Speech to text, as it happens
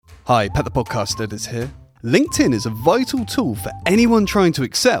Hi, Pat the Podcast Editor here. LinkedIn is a vital tool for anyone trying to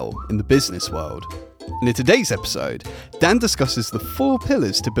excel in the business world. And in today's episode, Dan discusses the 4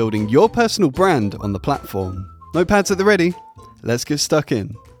 pillars to building your personal brand on the platform. Notepads at the ready. Let's get stuck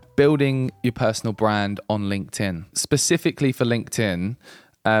in. Building your personal brand on LinkedIn. Specifically for LinkedIn,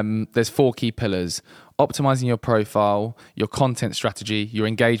 there's 4 key pillars: optimizing your profile, your content strategy, your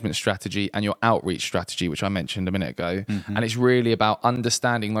engagement strategy, and your outreach strategy, which I mentioned a minute ago. Mm-hmm. And it's really about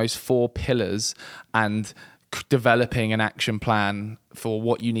understanding those 4 pillars and developing an action plan for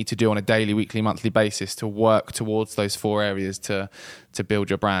what you need to do on a daily, weekly, monthly basis to work towards those 4 areas to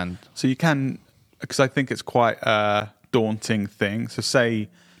build your brand. So you can, because I think it's quite a daunting thing. So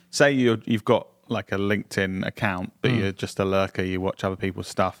say you've got like a LinkedIn account, but you're just a lurker, you watch other people's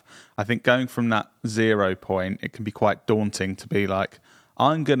stuff. I think going from that 0 point, it can be quite daunting to be like,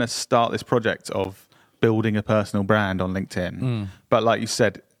 I'm going to start this project of building a personal brand on LinkedIn. But like you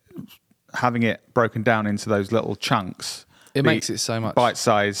said, having it broken down into those little chunks, it makes it so much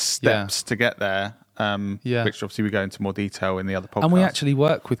bite-sized steps to get there. Which obviously we go into more detail in the other podcast. And we actually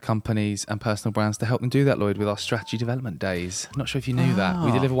work with companies and personal brands to help them do that, Lloyd, with our strategy development days. I'm not sure if you knew that.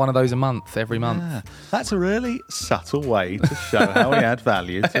 We deliver one of those a month, every month. That's a really subtle way to show how we add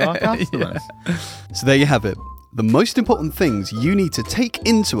value to our customers. So there you have it. The most important things you need to take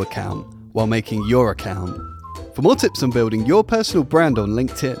into account while making your account. For more tips on building your personal brand on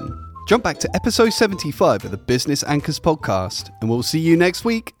LinkedIn, jump back to episode 75 of the Business Anchors podcast, and we'll see you next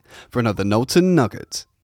week for another Knowlton Nugget.